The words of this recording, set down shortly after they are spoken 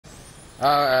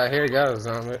Here he goes.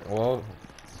 Whoa.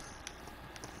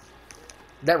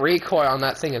 That recoil on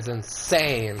that thing is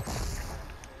insane.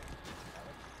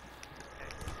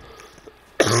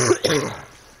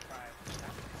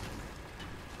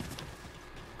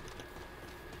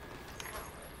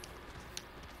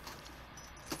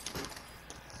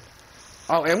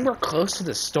 Oh, and we're close to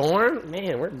the storm?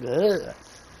 Man, we're good.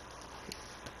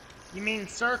 You mean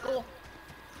circle?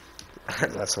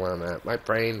 That's where I'm at. My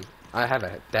brain, I have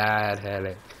a bad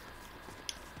headache.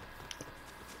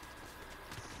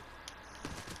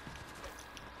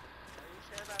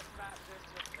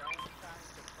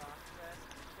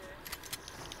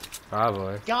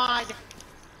 Probably. God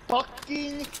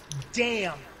fucking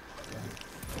damn.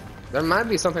 There might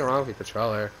be something wrong with your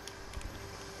controller.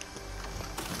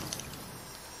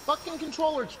 Fucking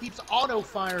controller keeps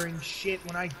auto-firing shit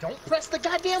when I don't press the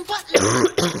goddamn button.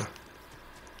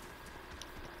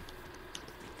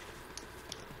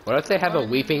 What if they have a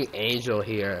weeping angel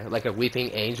here? Like a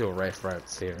weeping angel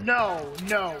reference here. No.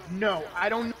 I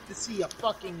don't need to see a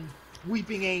fucking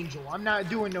weeping angel. I'm not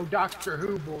doing no Doctor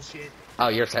Who bullshit. Oh,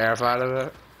 you're terrified of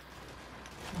it?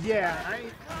 Yeah,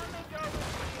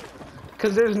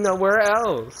 Because there's nowhere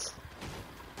else.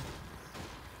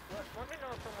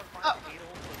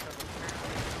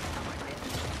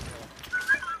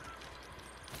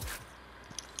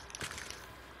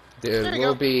 Dude,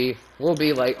 we'll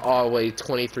be like all the way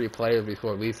 23 players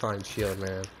before we find Shield,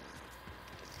 man.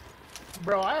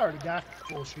 Bro, I already got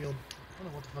full shield. I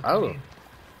don't know what the fuck Oh. you mean.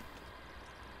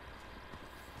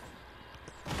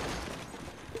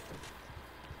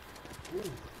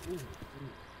 Ooh.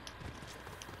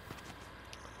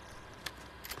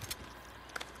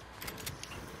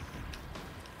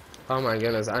 Oh my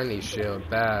goodness, I need shield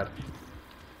bad.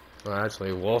 Well,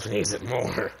 actually, Wolf needs it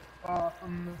more.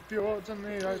 On the fjords and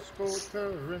the ice-cold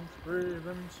currents, brave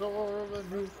and soar over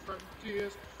new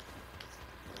frontiers.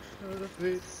 The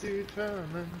fates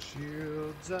determine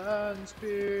shields and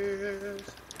spears.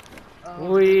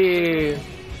 Wee.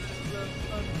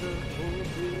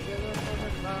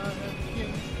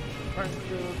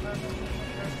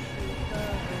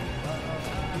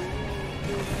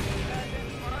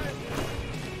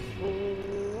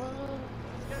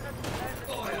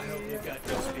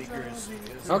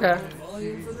 Okay.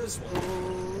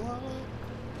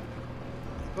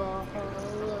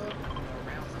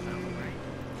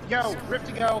 Yo, Rift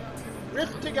to go.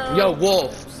 Rift to go. Yo,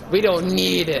 Wolf, we don't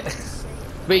need it.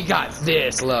 We got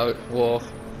this, Wolf.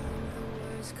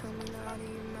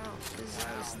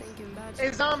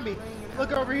 Hey, zombie,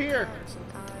 look over here.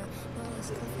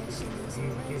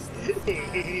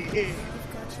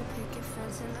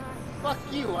 Fuck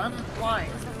you, I'm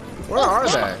flying. Where are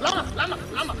they? Llama.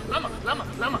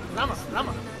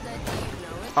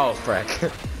 Oh, frick.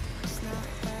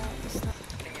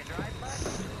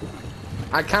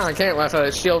 I kinda can't with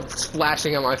a shield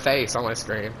splashing on my face on my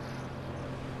screen.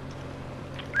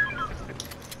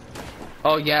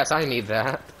 Oh yes, I need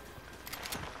that.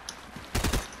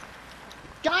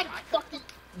 God fucking...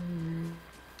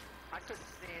 I couldn't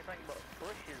see anything but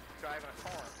bushes driving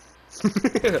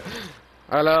a car.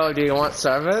 Hello, do you want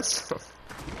service? No.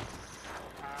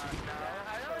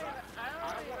 I don't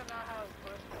even know how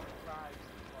bushes drive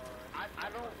cars.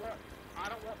 I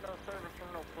don't want no service from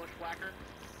no bushwhacker.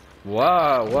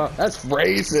 Whoa, that's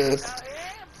racist.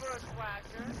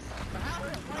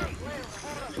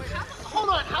 Hold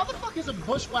on, how the fuck is a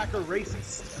bushwhacker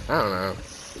racist? I don't know.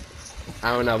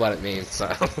 I don't know what it means, so.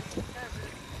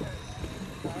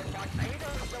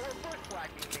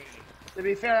 To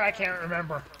be fair, I can't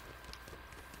remember.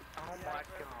 Oh my god.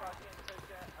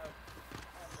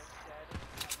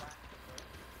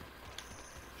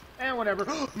 And whatever.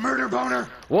 Murder boner!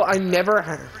 Well, I never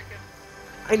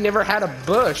had a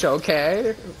bush,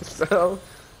 okay? So.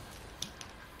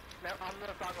 Now, I'm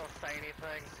not gonna say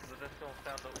anything because this will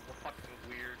sound fucking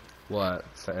weird. What?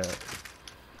 Say it.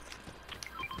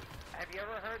 Have you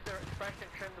ever heard the expression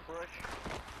trim the bush?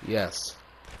 Yes.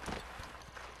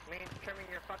 It means trimming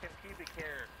your fucking pubic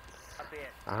hair a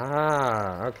bit.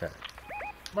 Ah, okay.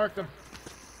 Mark them.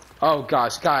 Oh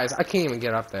gosh, guys, I can't even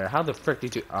get up there. How the frick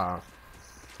did you? Oh,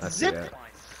 I see Zip. it.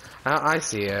 I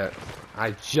see it.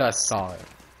 I just saw it.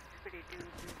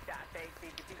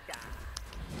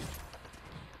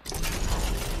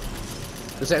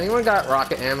 Does anyone got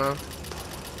rocket ammo?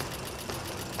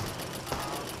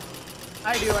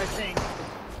 I do, I think.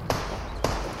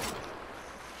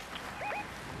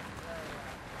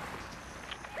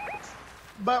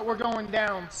 But we're going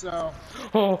down, so...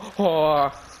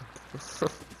 Oh.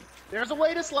 There's a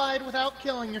way to slide without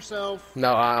killing yourself.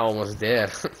 No, I almost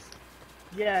did.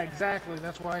 Yeah, exactly.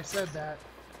 That's why I said that.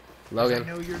 Logan. I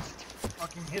know you're...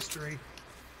 fucking history.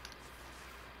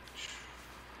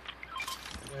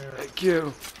 There. Thank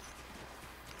you.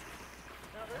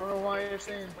 I don't know why you're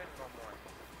saying.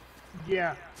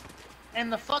 Yeah.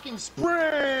 And the fucking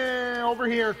spring over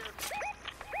here.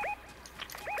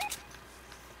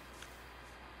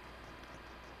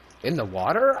 In the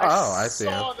water? Oh, I see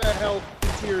him. Saw the health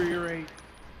deteriorate.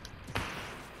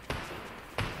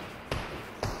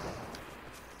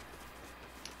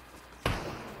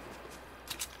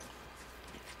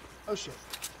 Oh shit.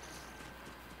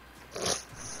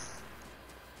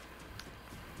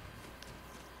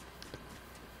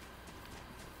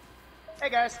 Hey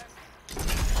guys.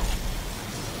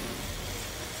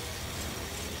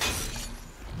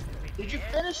 Did you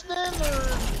finish them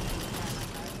or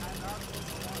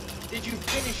did you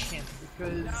finish him?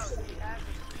 Because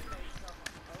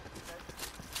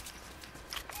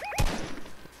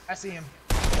I see him.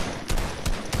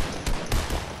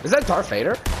 Is that Darth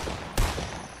Vader?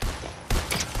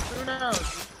 Who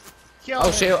knows? Kill Oh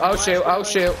him. shoot, oh shoot, oh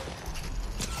shoot.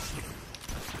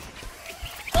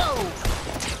 Oh!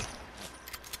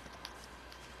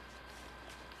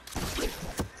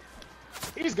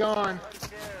 He's gone.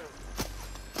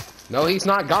 No, he's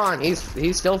not gone.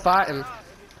 He's still fighting.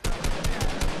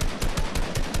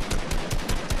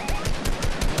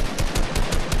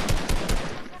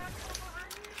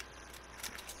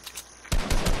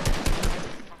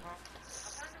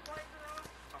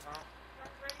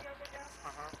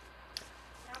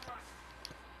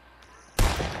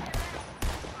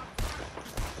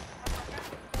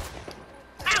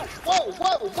 Ow! Whoa,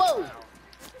 whoa, whoa!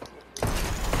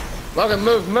 Logan,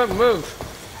 move, move,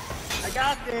 move. I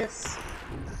got this.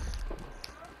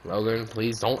 Logan,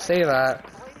 please don't say that.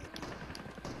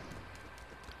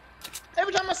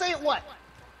 Every time I say it, what?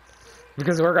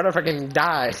 Because we're gonna freaking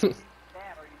die. Dad, are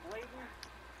you bleeding?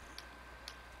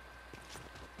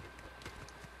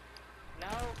 No?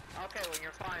 Okay, well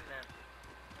you're fine then.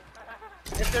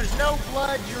 If there's no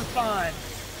blood, you're fine.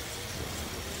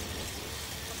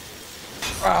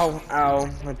 Ow, ow,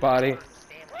 my body.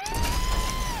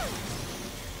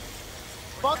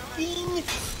 Fucking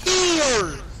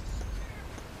ears!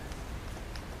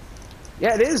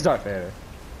 Yeah, it is Darth Vader.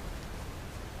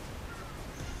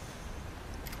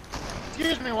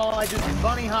 Excuse me while I just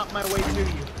bunny hop my way to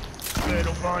you.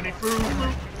 Little bunny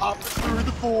foo-foo, hopping through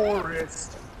the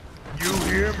forest. You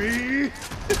hear me?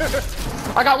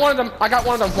 I got one of them. I got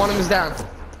one of them. One of them is down.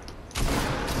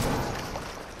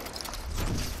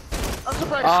 I'm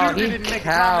surprised Oh, Suga he didn't make a comment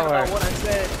coward. about what I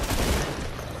said.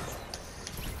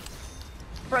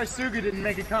 I'm surprised Suga didn't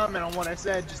make a comment on what I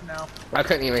said just now. I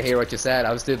couldn't even hear what you said.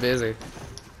 I was too busy.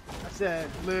 I said,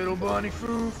 little bunny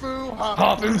foo-foo,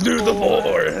 Hopping through the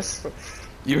forest.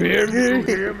 You hear You me?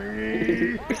 hear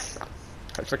me?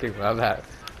 I freaking love that.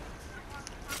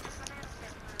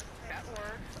 That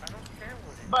works. I don't care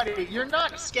what it Buddy, you're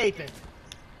not escaping.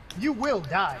 You will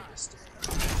die this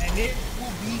time. And it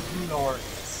will be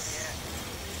glorious.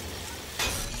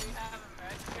 is. You have a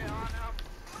med kit on him?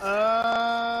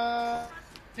 No.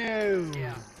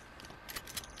 Yeah.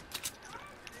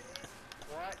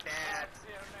 What, Dad?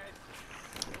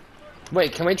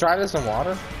 Wait, can we drive this in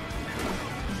water?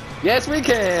 Yes, we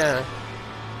can.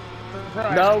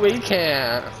 No, we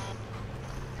can't.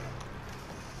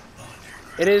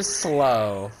 It is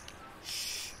slow.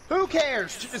 Who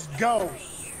cares? Just go.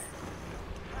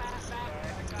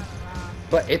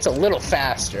 But it's a little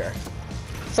faster.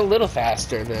 It's a little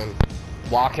faster than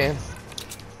walking.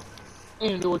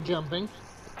 And or jumping.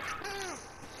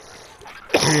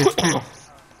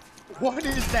 What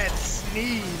is that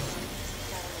sneeze?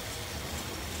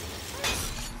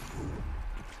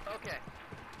 Okay.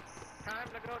 Time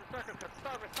to go to circus because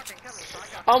Starbucks fucking coming, so I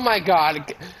got Oh my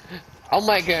god. Oh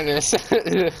my goodness.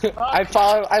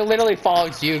 I literally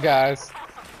followed you guys.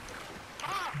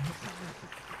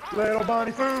 Little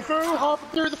bunny foo-foo hopping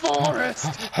through the forest.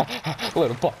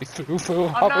 Little buddy foo-foo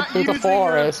I'm hopping not through the using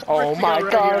forest. a Oh my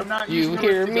Vertigo right here. I'm god. not You using a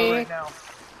hear Vertigo me? right now.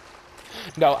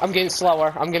 No, I'm getting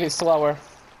slower. I'm getting slower.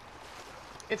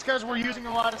 It's because we're using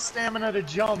a lot of stamina to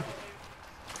jump.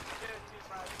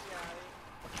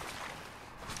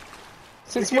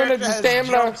 Since Your when did the character has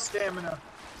stamina? jump stamina.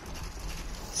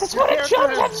 Since Your when did character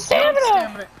jump have has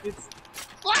stamina? It's...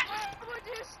 What?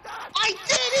 I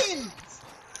didn't!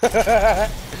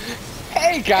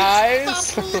 Hey guys!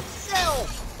 Stop me itself!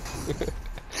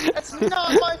 That's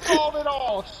not my fault at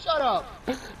all. Shut up.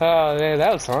 Oh man,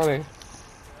 that was funny.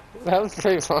 That was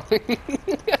pretty funny.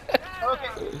 Okay.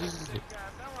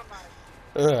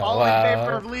 Ugh, All in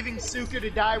favor wow. of leaving Suka to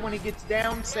die when he gets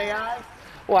down, say aye.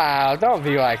 Wow, don't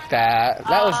be like that.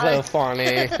 That was so Aye.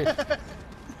 funny.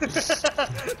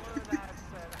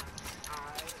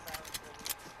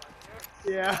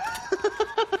 Yeah.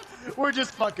 We're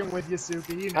just fucking with you,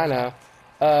 Suki. You know. I know.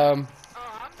 Oh, I'm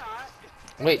not.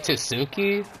 Wait,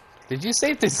 Tsuki? Did you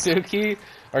say Tsuki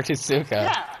or Tsuka?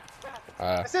 Yeah.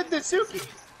 I said the Suki.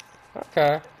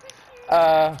 Okay.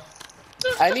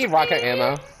 I need rocket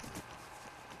ammo.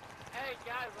 Hey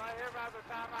guys, I hear about the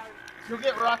time I You'll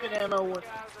get rocket ammo. guys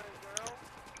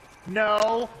a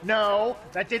girl. No,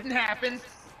 that didn't happen.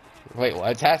 Wait,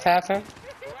 what just happened? Wait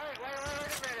a minute.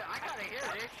 I gotta hear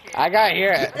this shit. I gotta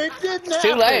hear it. It didn't It's too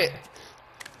happen. late.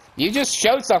 You just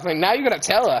showed something. Now you gotta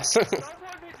tell us. Someone has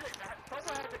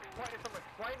some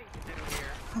explaining to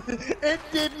do here. It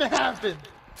didn't happen.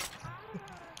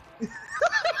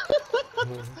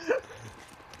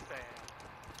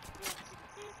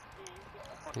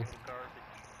 Fucking garbage.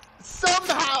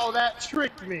 Somehow that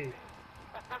tricked me.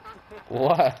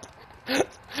 What?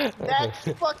 That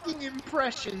fucking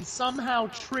impression somehow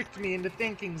tricked me into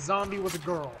thinking Zombie was a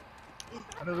girl.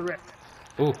 Another rip.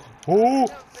 Ooh. Ooh. I was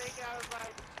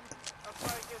like,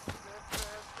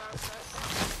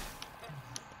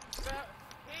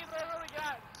 he literally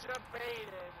got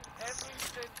debated every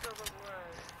single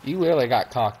word. You really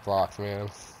got cock blocked, man.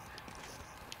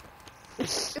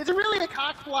 Is it really a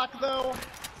cock block though?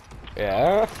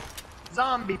 Yeah?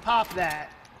 Zombie, pop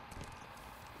that.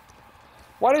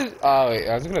 What is... Oh, wait.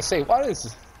 I was gonna say, what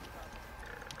is...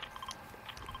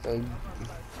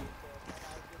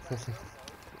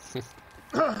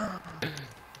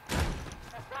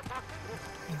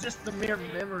 Just the mere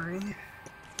memory.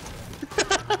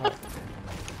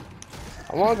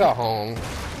 I wanna go home.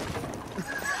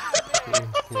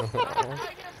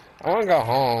 I wanna go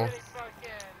home.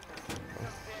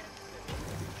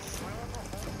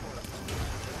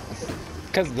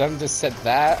 Because them just said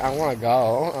that. I want to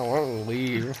go. I want to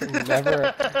leave.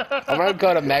 Never. I want to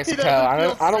go to Mexico. I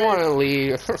don't want to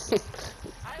leave.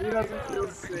 He doesn't feel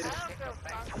safe.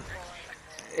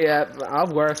 Yeah,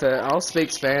 I'm worth it. I'll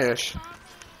speak Spanish.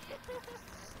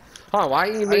 Huh?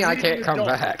 Why do you mean I can't come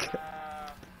back?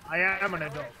 I am an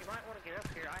adult. You might want to get up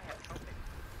here. I have something.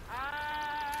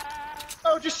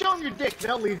 Oh, just show them your dick.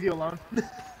 They'll leave you alone.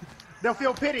 They'll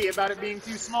feel pity about it being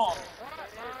too small.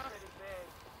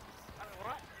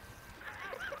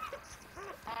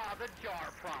 The jar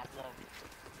problem.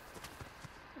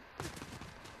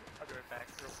 I'll do it back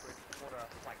real quick. I wanna,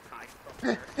 like, hide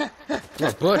somewhere. I'm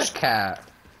a bush cat.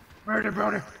 Murder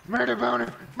boner, murder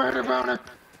boner, murder boner.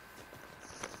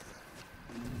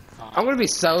 I'm gonna be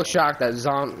so shocked that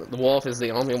the wolf is the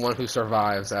only one who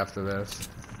survives after this,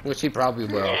 which he probably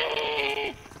will.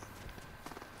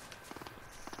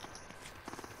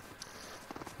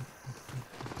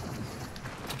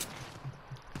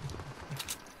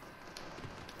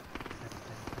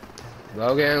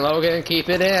 Logan, keep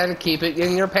it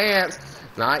in your pants.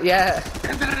 Not yet.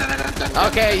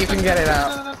 Okay, you can get it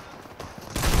out.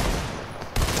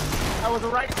 I was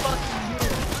right fucking here.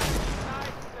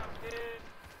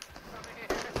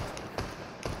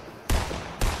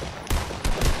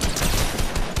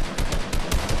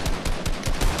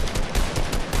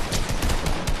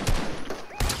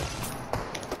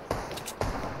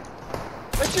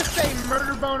 Let's just say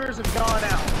murder boners have gone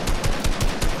out.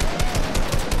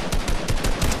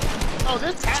 Oh,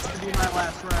 this has to be my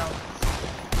last round.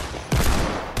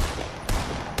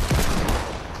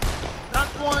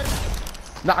 Knocked one.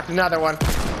 Knocked another one.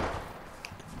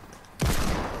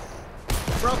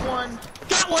 Broke one.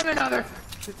 Got one another.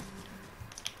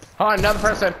 Oh, another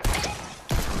person.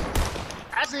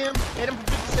 I see him. Hit him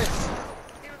for 56.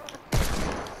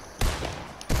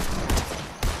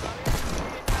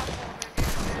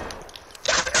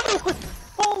 Got another one.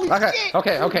 Holy shit.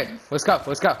 Okay. Let's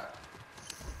go.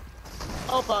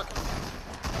 Oh fuck.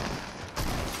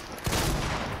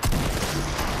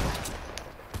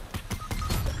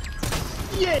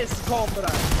 Yes,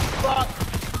 compra. Fuck.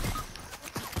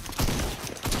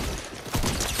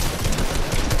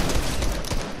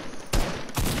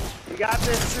 You got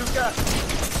this, Suka.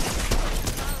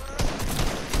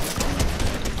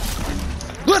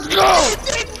 Let's go!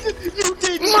 You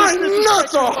did. My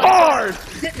nuts are hard!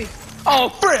 Hit me. Oh,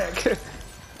 frick!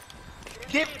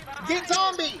 Get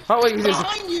zombie. Oh, wait,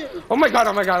 Behind you. Oh my god.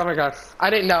 I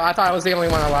didn't know. I thought I was the only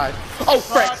one alive. Oh,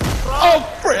 frick! Oh,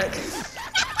 frick!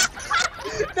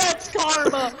 That's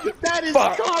karma. That is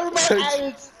Fuck. karma at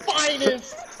its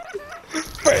finest.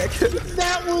 Frick!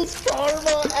 That was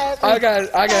karma at its I gotta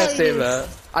finest.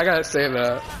 save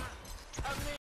that.